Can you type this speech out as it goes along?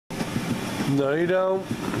No, you don't.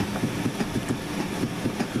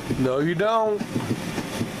 No, you don't.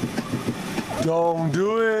 Don't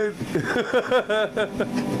do it.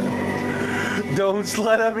 Don't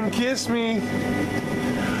slide up and kiss me.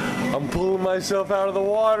 I'm pulling myself out of the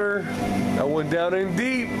water. I went down in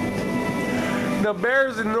deep. Now,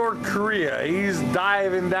 Bear's in North Korea. He's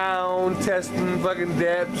diving down, testing fucking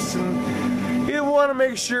depths, and he want to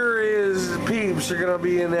make sure his peeps are gonna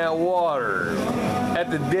be in that water at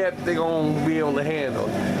the depth they're gonna be able to handle.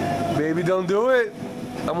 Baby, don't do it.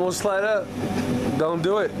 I'm gonna slide up. Don't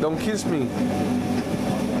do it. Don't kiss me.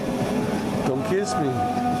 Don't kiss me.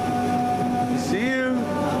 See you.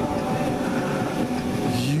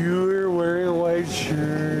 You're wearing a white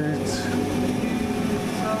shirt.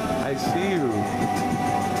 I see you.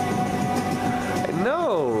 I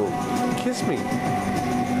know. Kiss me.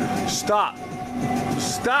 Stop.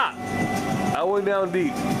 Stop. I went down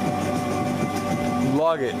deep.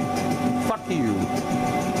 Log it. Fuck you.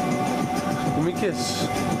 Give me a kiss.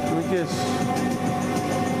 Give me a kiss.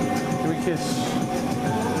 Give me a kiss.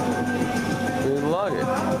 And log it.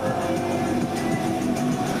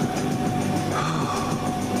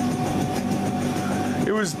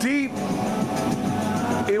 It was deep.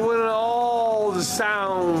 It went in all the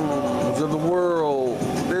sounds of the world.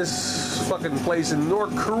 This fucking place in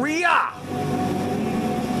North Korea.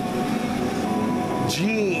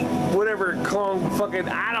 Gee, whatever Kong fucking,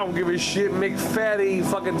 I don't give a shit, McFatty,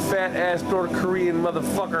 fucking fat ass North Korean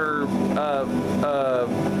motherfucker,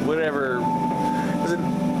 whatever. Is a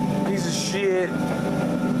piece of shit.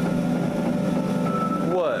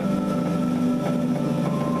 What?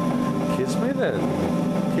 Kiss me then.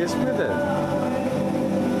 Kiss me then.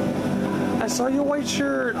 I saw your white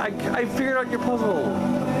shirt. I figured out your puzzle.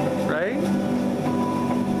 Right?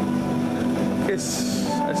 Kiss.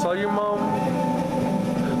 I saw your mom.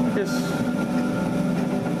 Kiss.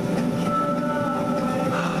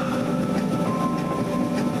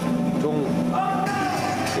 Don't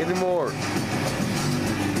anymore.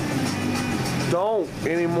 Don't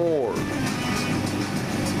anymore.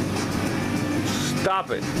 Stop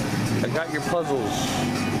it. I got your puzzles.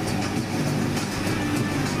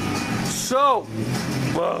 So,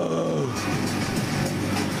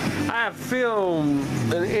 I filmed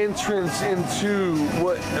an entrance into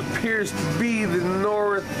what appears to be the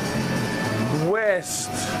northwest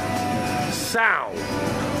sound,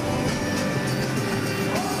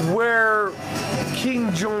 where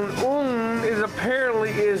Kim Jong-un is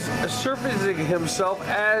surfacing himself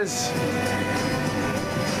as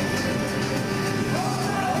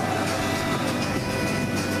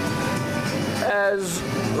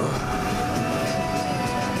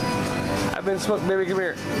I've been smoking. Baby, come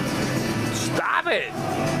here. Stop it!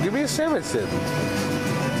 Give me a sandwich then.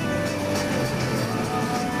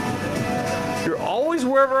 You're always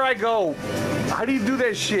wherever I go. How do you do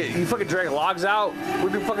that shit? You fucking drag logs out?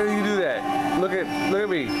 What the fuck do you do that? Look at me. Look at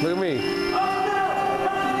me.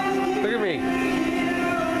 Look at me.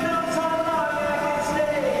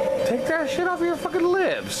 Take that shit off your fucking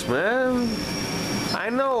lips, man. I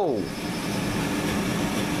know.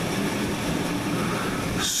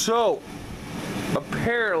 So,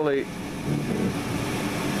 apparently,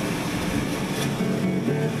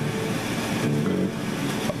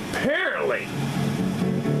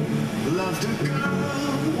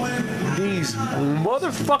 these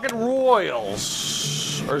motherfucking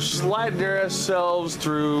royals are sliding themselves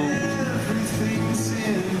through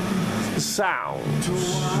the sounds.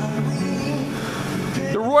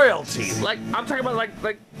 The royalty, like I'm talking about, like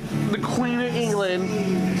the Queen of England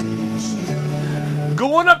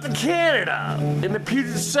going up to Canada in the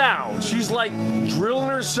Puget Sound. She's like drilling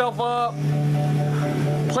herself up,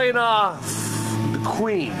 playing off the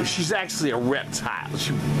Queen, but she's actually a reptile.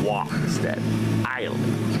 She walks that island,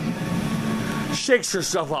 shakes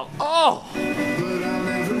herself up. Oh!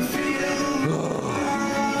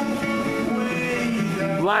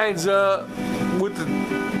 Lines up with the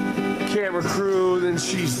camera crew, then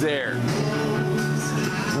she's there.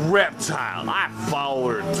 Reptile. I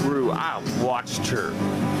followed her through. I watched her.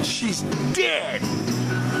 She's dead.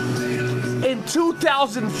 In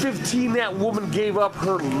 2015, that woman gave up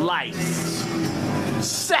her life.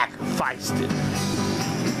 Sacrificed it.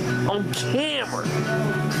 On camera.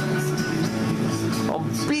 On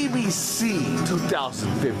BBC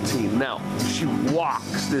 2015. Now, she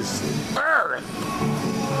walks this earth.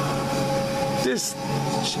 This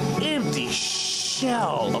empty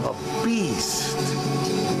shell of a beast.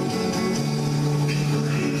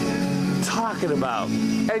 Talking about,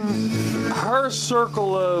 and her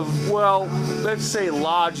circle of, well, let's say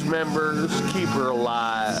lodge members keep her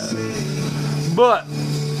alive, but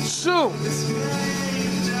soon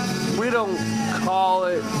We don't call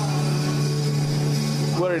it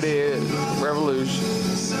what it is. Revolution.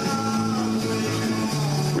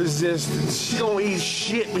 Resistance. She don't eat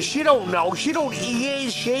shit, but she don't know. She don't eat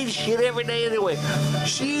shit every day anyway.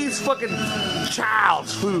 She eats fucking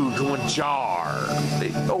child's food from a jar.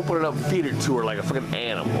 They open it up and feed it to her like a fucking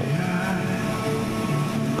animal.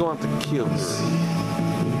 Going to have to kill her.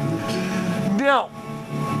 Now,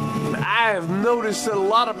 I have noticed that a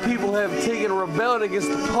lot of people have taken a rebellion against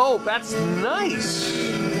the Pope. That's nice.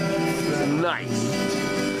 Nice.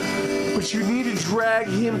 But you need to drag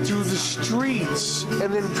him through the streets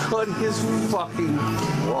and then cut his fucking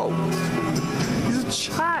throat. He's a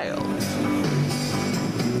child.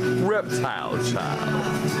 Reptile child.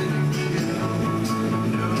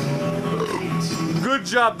 Good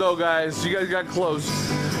job though, guys. You guys got close.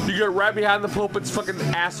 You got right behind the Pope's fucking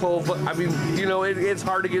asshole. I mean, you know, it's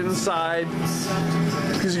hard to get inside.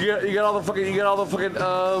 Cause you got all the fucking you know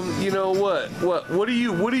what are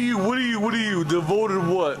you devoted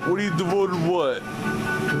what are you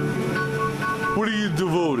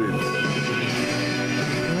devoted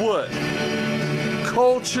what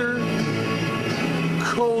culture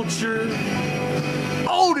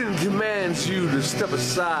Odin commands you to step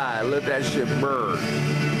aside, let that shit burn.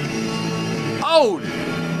 Odin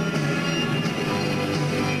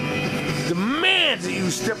demands that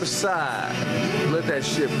you step aside, let that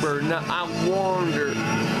shit burn. Now I wonder,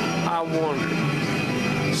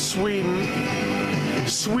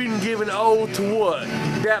 Sweden giving oath to what?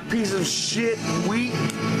 That piece of shit weak?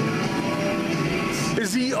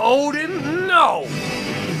 Is he Odin? No!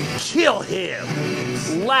 Kill him!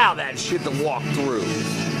 Allow that shit to walk through.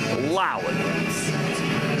 Allow it.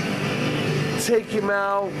 Take him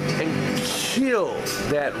out and kill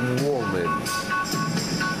that woman.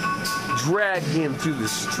 Drag him through the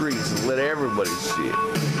streets and let everybody see it.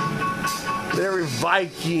 Let every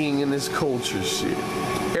Viking in this culture see it.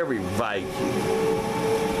 Every Viking.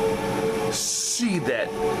 See that.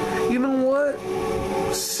 You know what?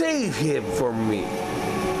 Save him for me.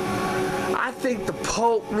 I think the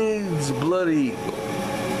Pope needs a blood eagle.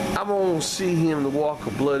 I want to see him to walk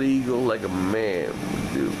a blood eagle like a man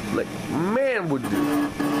would do. Like a man would do.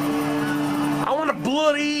 I want a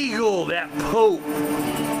blood eagle, that Pope.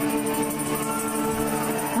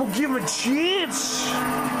 Give him a chance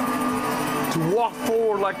to walk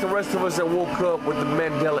forward like the rest of us that woke up with the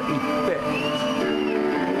Mandela effect.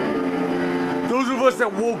 Those of us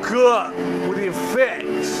that woke up with the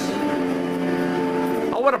effects.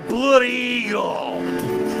 I want a blood eagle.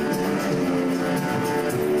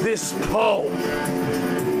 This Pope.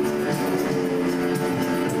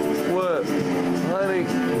 What? Honey?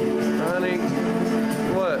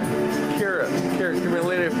 What? Kara, come here,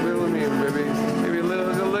 lay with me, baby.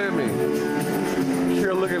 Look at me.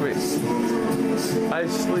 Kira, look at me. I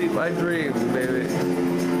sleep, I dream, baby.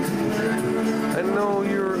 I know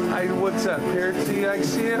you're, what's that, parroty? I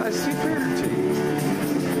see it, I see parroty.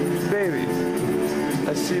 Baby,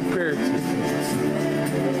 I see parroty.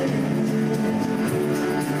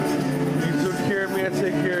 You took care of me, I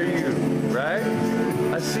take care of you, right?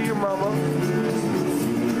 I see your mama.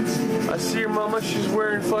 I see your mama, she's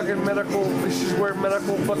wearing medical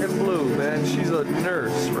fucking blue, man. She's a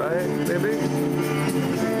nurse, right, baby?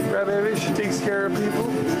 Right, baby? She takes care of people.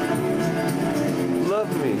 Love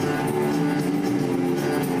me.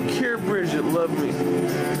 Care Bridget, love me.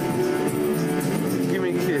 Give me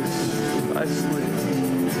a kiss. I sleep.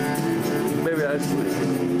 Baby, I sleep.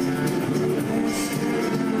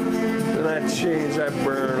 Then I change, I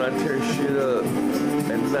burn, I tear shit up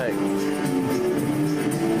at night.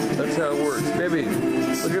 That's how it works. Baby,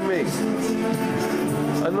 look at me.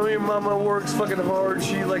 I know your mama works fucking hard.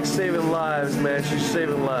 She likes saving lives, man. She's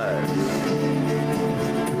saving lives.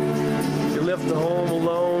 You left the home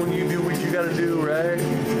alone. You do what you gotta do, right?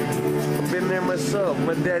 I've been there myself.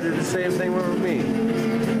 My dad did the same thing for me.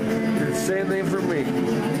 Did the same thing for me.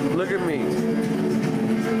 Look at me.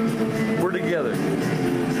 We're together.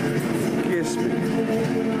 Kiss me.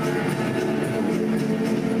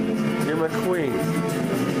 You're my queen.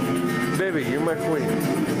 Baby, you're my queen.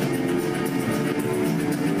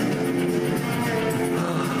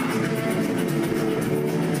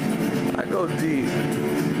 I go deep.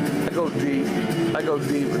 I go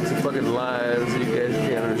deep into fucking lines that you guys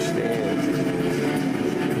can't understand.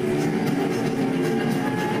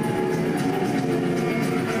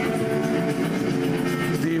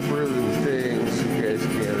 Deeper than things you guys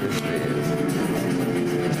can't understand.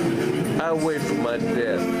 I wait for my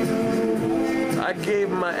death. I gave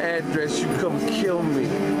my address, you come kill me.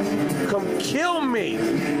 Come kill me!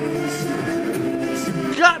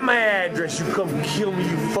 got my address. You come kill me,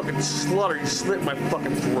 you fucking slaughter. You slit my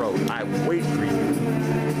fucking throat. I wait for you.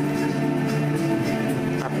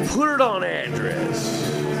 I put it on address.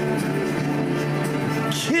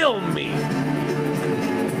 Kill me.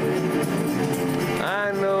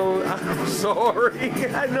 I know, I'm sorry.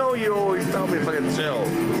 I know you always tell me fucking chill.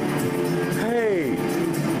 Hey,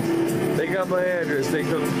 they got my address. They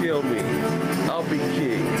come kill me. I'll be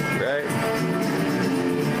king, right?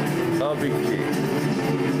 I'll be king.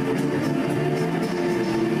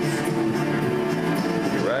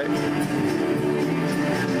 Right?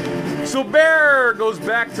 So Bear goes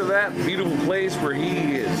back to that beautiful place where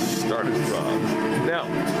he is started from. Now,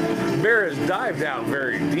 Bear has dived down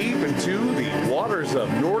very deep into the waters of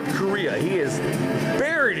North Korea. He has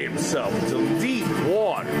buried himself into deep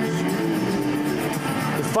waters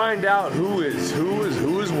to find out who is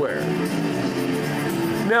where.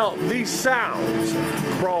 Now, these sounds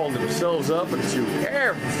crawl themselves up into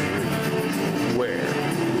everywhere.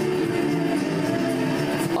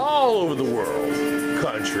 All over the world.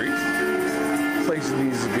 Country. Place it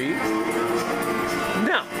needs to be.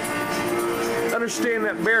 Now, understand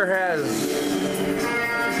that Bear has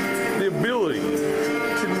the ability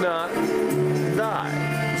to not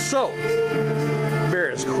die. So, Bear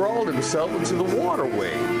has crawled himself into the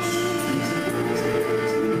waterways.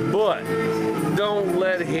 But don't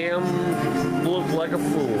let him look like a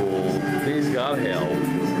fool. He's got help.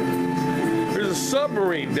 There's a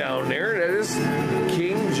submarine down there that this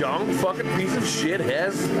King Jong fucking piece of shit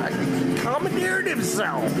has commandeered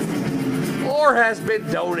himself. Or has been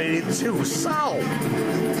donated to. So,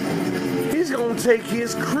 he's gonna take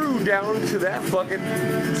his crew down to that fucking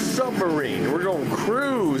submarine. We're gonna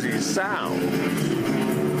cruise these sounds.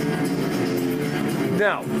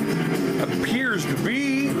 Now, appears to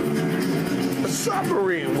be a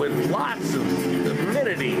submarine with lots of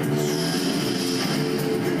amenities.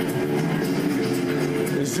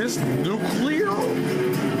 Is this nuclear?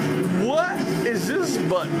 What is this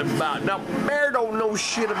button about? Now, Bear don't know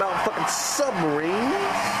shit about fucking submarines.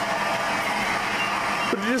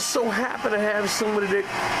 But it just so happened to have somebody that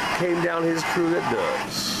came down his crew that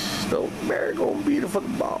does. So, Bear gonna be the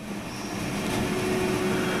fucking boss.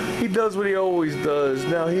 He does what he always does.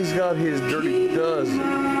 Now, he's got his dirty dozen.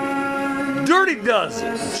 Dirty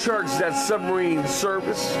dozen! Charge that submarine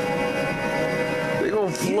service. They're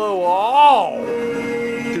gonna flow all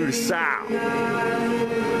through the south.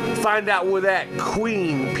 Find out where that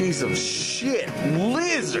queen piece of shit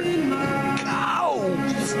lizard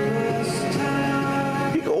goes.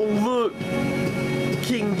 He gonna look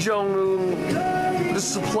King Jong-un, the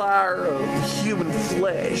supplier of human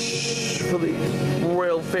flesh for the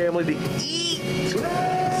royal family to eat,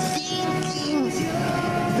 thinking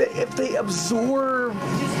that if they absorb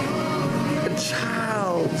a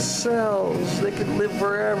child's cells, they can live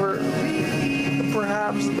forever. And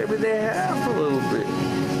perhaps maybe they have a little bit.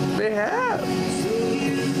 They have.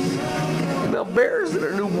 Now Bear's in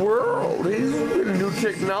a new world. He's in a new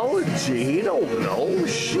technology. He don't know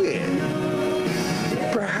shit.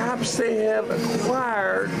 Perhaps they have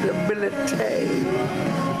acquired the ability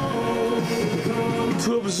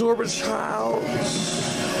to absorb a child's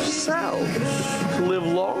cells to live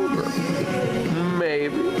longer.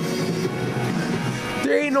 Maybe.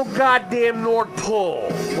 There ain't no goddamn North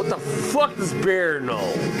Pole. What the fuck does Bear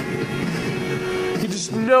know? He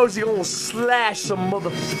just knows he gonna slash some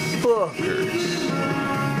motherfuckers.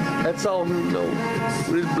 That's all he knows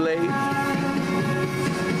with his blade.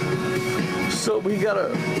 So he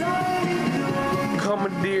gotta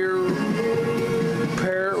commandeer,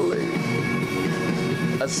 apparently,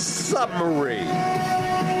 a submarine.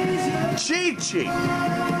 Chi-Chi!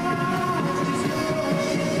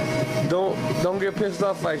 Don't get pissed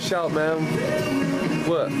off if I shout, man.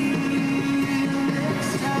 What?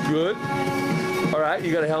 Good? Alright,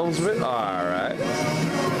 you got a helmsman? Alright.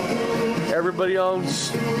 Everybody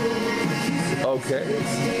else? Okay.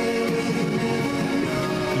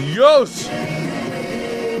 Yos!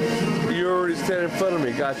 You're already standing in front of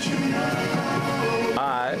me, got you.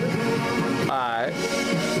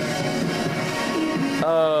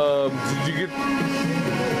 Did you get...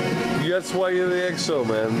 That's why you're the XO,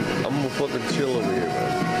 man. I'm gonna fucking chill over here,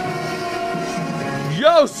 man.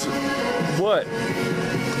 Yos! What?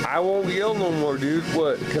 I won't yell no more, dude.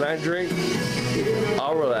 What? Can I drink?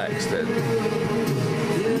 I'll relax then.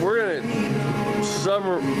 We're gonna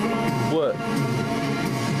summer. What?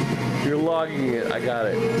 You're logging it. I got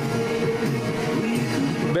it.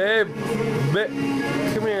 Babe.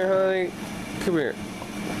 Come here, honey. Come here.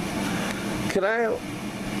 Can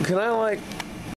I like